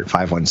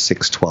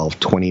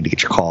 800-516-1220 to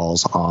get your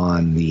calls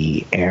on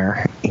the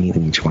air.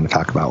 Anything that you want to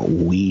talk about,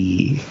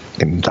 we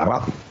can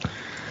talk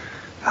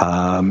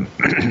about.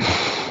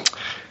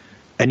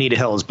 Anita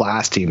Hill is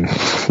blasting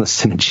the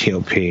Senate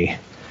GOP.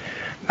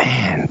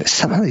 Man,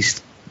 some of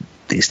these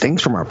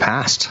things from our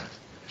past.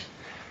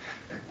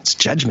 It's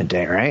Judgment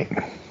Day, right?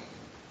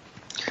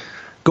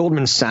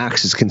 Goldman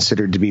Sachs is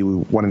considered to be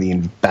one of the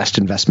best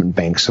investment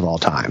banks of all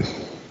time.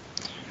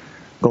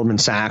 Goldman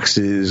Sachs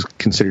is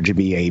considered to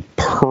be a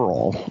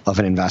pearl of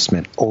an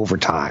investment over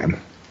time.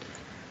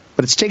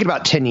 But it's taken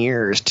about 10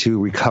 years to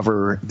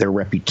recover their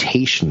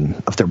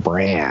reputation of their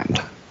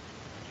brand.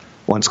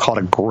 Once called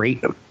a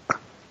great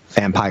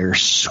vampire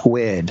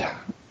squid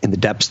in the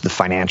depths of the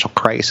financial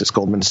crisis,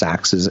 Goldman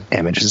Sachs'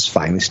 image is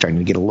finally starting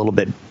to get a little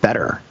bit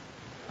better,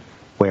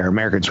 where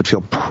Americans would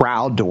feel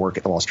proud to work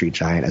at the Wall Street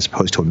giant as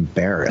opposed to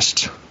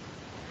embarrassed.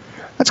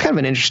 That's kind of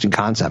an interesting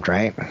concept,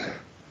 right?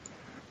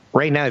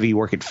 Right now, if you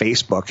work at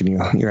Facebook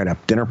and you're at a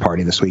dinner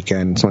party this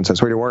weekend, someone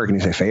says, "Where do you work?" and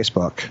you say,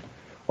 "Facebook."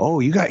 "Oh,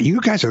 you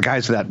guys are the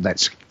guys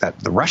that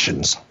the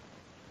Russians."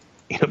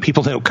 You know,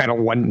 people know kind of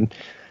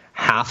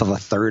 1/2 of a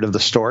third of the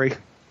story.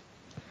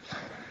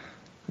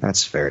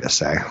 That's fair to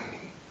say.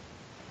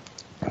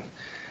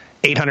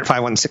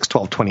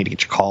 800-516-1220 to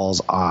get your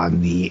calls on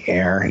the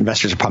air.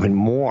 Investors are pumping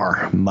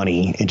more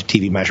money into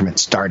TV measurement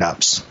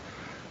startups,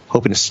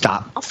 hoping to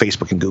stop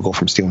Facebook and Google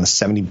from stealing the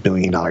 $70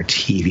 billion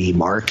TV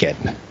market.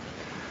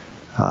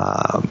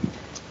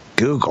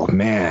 Google,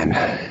 man,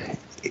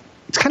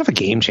 it's kind of a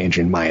game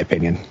changer in my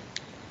opinion.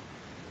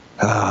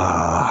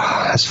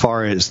 As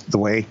far as the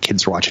way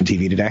kids are watching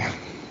TV today.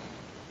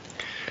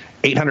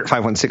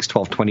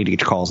 800-516-1220 to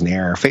get your calls in the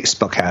air.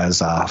 Facebook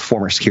has a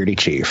former security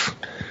chief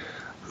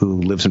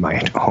who lives in my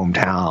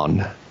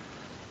hometown,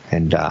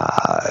 and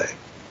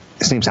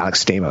his name's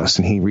Alex Stamos,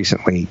 and he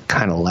recently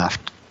kind of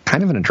left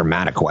kind of in a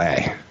dramatic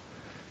way,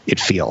 it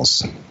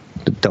feels.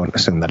 Don't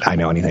assume that I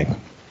know anything.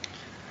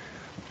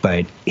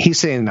 But he's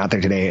saying out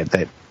there today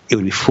that it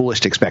would be foolish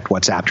to expect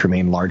WhatsApp to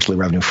remain largely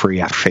revenue-free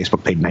after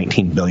Facebook paid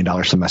 $19 billion to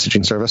the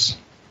messaging service.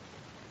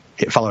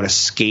 It followed a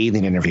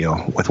scathing interview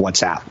with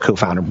WhatsApp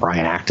co-founder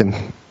Brian Acton.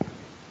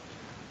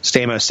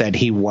 Stamos said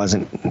he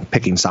wasn't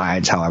picking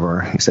sides,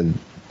 however. He said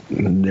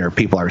there are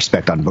people I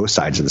respect on both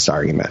sides of this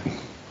argument.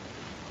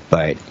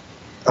 But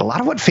a lot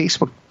of what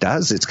Facebook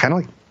does, it's kind of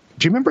like,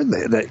 do you remember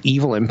the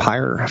evil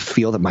empire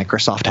feel that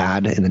Microsoft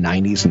had in the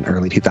 90s and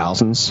early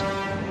 2000s?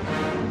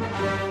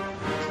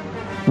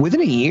 Within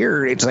a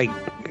year, it's like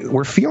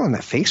we're feeling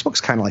that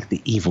Facebook's kind of like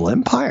the evil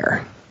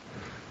empire.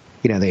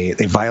 You know, they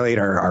violate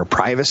our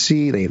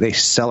privacy. They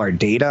sell our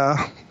data.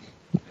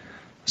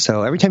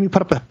 So every time you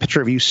put up a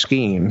picture of you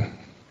skiing,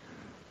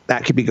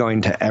 that could be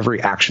going to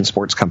every action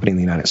sports company in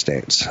the United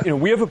States. You know,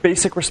 we have a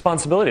basic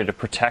responsibility to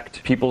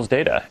protect people's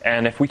data.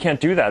 And if we can't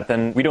do that,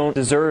 then we don't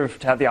deserve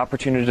to have the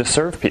opportunity to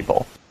serve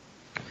people.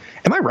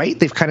 Am I right?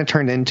 They've kind of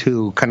turned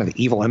into kind of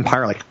the evil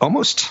empire, like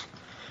almost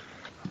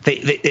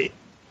they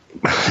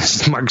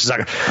Mark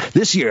Zuckerberg.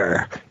 This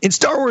year, in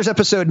Star Wars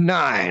Episode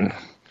 9,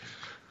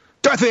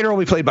 Darth Vader will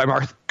be played by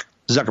Mark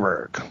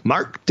Zuckerberg.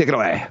 Mark, take it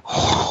away.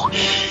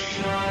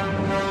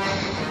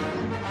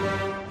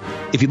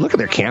 If you look at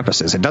their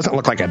campuses, it doesn't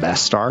look like a Death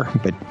Star,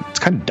 but it's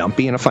kind of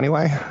dumpy in a funny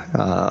way.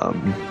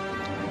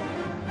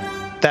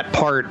 That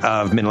part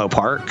of Menlo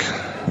Park,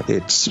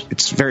 it's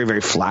very,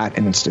 very flat,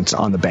 and it's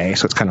on the bay,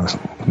 so it's kind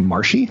of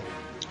marshy.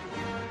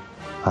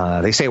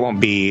 They say it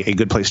won't be a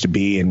good place to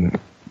be in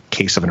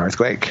case of an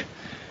earthquake.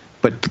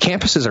 But the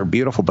campuses are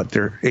beautiful, but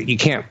you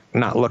can't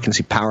not look and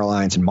see power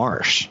lines and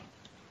marsh.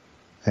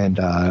 And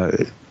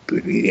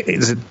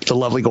is it the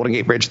lovely Golden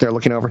Gate Bridge they're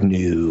looking over?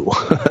 No.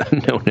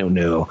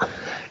 No.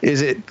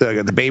 Is it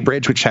the Bay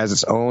Bridge, which has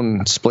its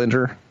own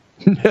splinter?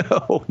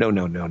 No.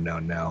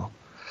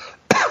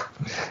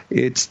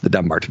 It's the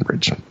Dumbarton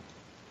Bridge.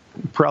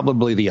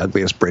 Probably the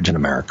ugliest bridge in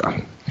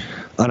America.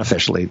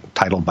 Unofficially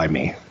titled by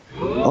me.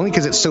 Only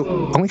because it's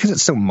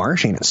so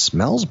marshy and it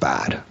smells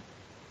bad.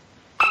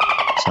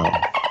 So,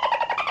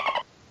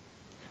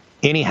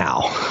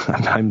 anyhow,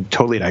 I'm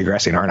totally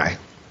digressing, aren't I?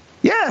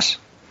 Yes.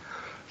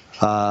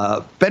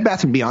 Bed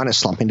Bath & Beyond is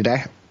slumping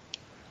today.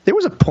 There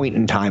was a point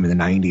in time in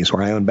the 90s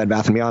where I owned Bed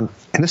Bath & Beyond,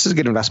 and this is a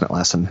good investment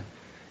lesson.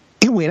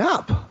 It went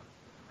up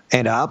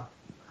and up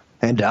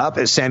and up,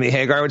 as Sammy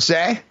Hagar would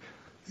say.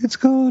 It's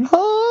gone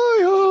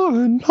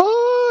higher and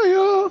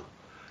higher.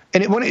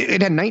 And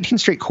it had 19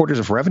 straight quarters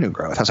of revenue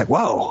growth. I was like,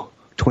 whoa,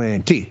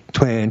 20.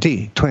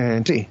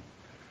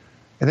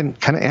 And then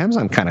kind of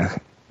Amazon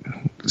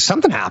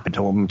something happened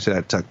to them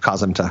to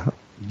cause them to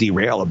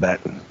derail a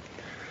bit.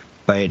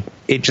 But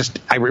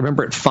I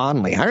remember it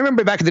fondly. I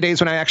remember back in the days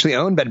when I actually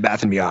owned Bed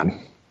Bath & Beyond.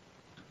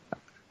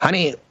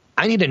 Honey,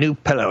 I need a new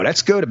pillow.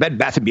 Let's go to Bed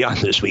Bath & Beyond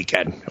this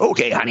weekend.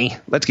 Okay, honey,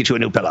 let's get you a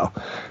new pillow.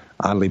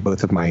 Oddly,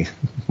 both of my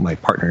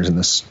partners in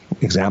this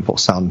example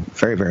sound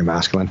very, very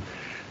masculine.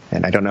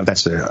 And I don't know if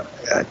that's a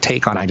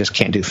take on I just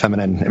can't do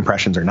feminine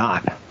impressions or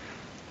not.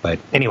 But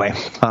anyway,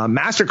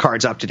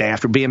 MasterCard's up today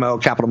after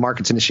BMO Capital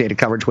Markets initiated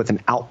coverage with an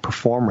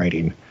outperform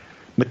rating.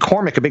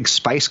 McCormick, a big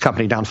spice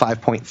company, down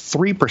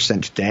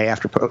 5.3% today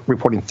after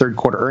reporting third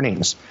quarter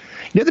earnings.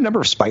 You know the number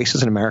of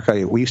spices in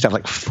America? We used to have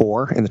like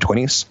 4 in the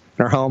 20s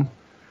in our home.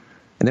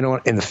 And then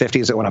in the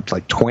 50s, it went up to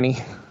like 20.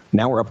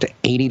 Now we're up to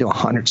 80 to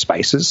 100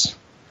 spices.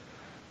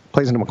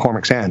 Plays into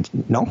McCormick's hands.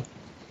 No?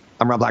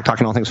 I'm Rob Black,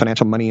 talking all things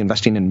financial, money,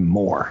 investing, and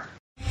more.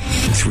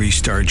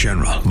 Three-star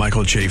General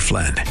Michael J.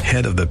 Flynn,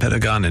 head of the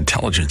Pentagon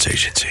Intelligence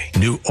Agency,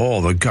 knew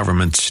all the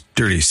government's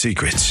dirty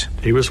secrets.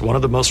 He was one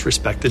of the most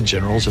respected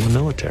generals in the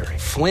military.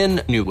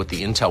 Flynn knew what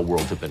the intel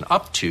world had been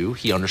up to.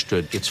 He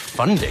understood its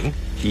funding.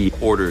 He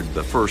ordered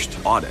the first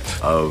audit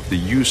of the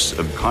use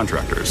of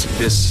contractors.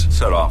 This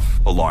set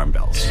off alarm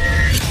bells.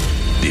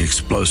 The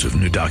explosive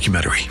new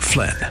documentary,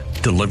 Flynn,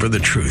 Deliver the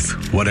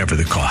Truth, Whatever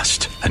the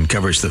Cost,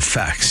 uncovers the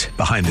facts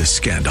behind this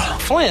scandal.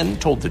 Flynn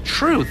told the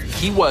truth.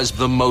 He was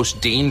the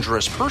most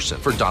dangerous person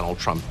for Donald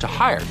Trump to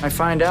hire. I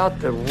find out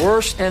the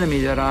worst enemy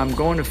that I'm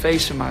going to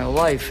face in my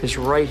life is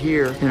right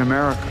here in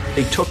America.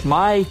 They took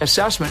my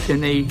assessment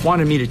and they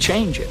wanted me to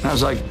change it. And I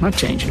was like, I'm not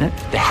changing it.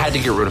 They had to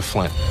get rid of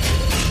Flynn.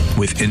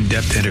 With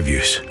in-depth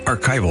interviews,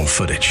 archival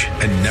footage,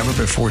 and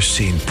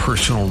never-before-seen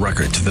personal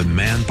records of the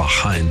man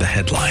behind the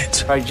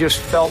headlines. I just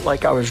felt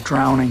like I was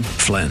drowning.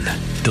 Flynn,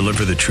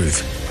 Deliver the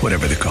Truth,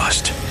 Whatever the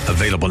Cost.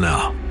 Available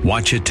now.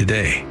 Watch it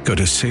today. Go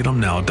to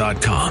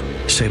salemnow.com.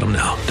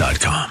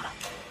 salemnow.com.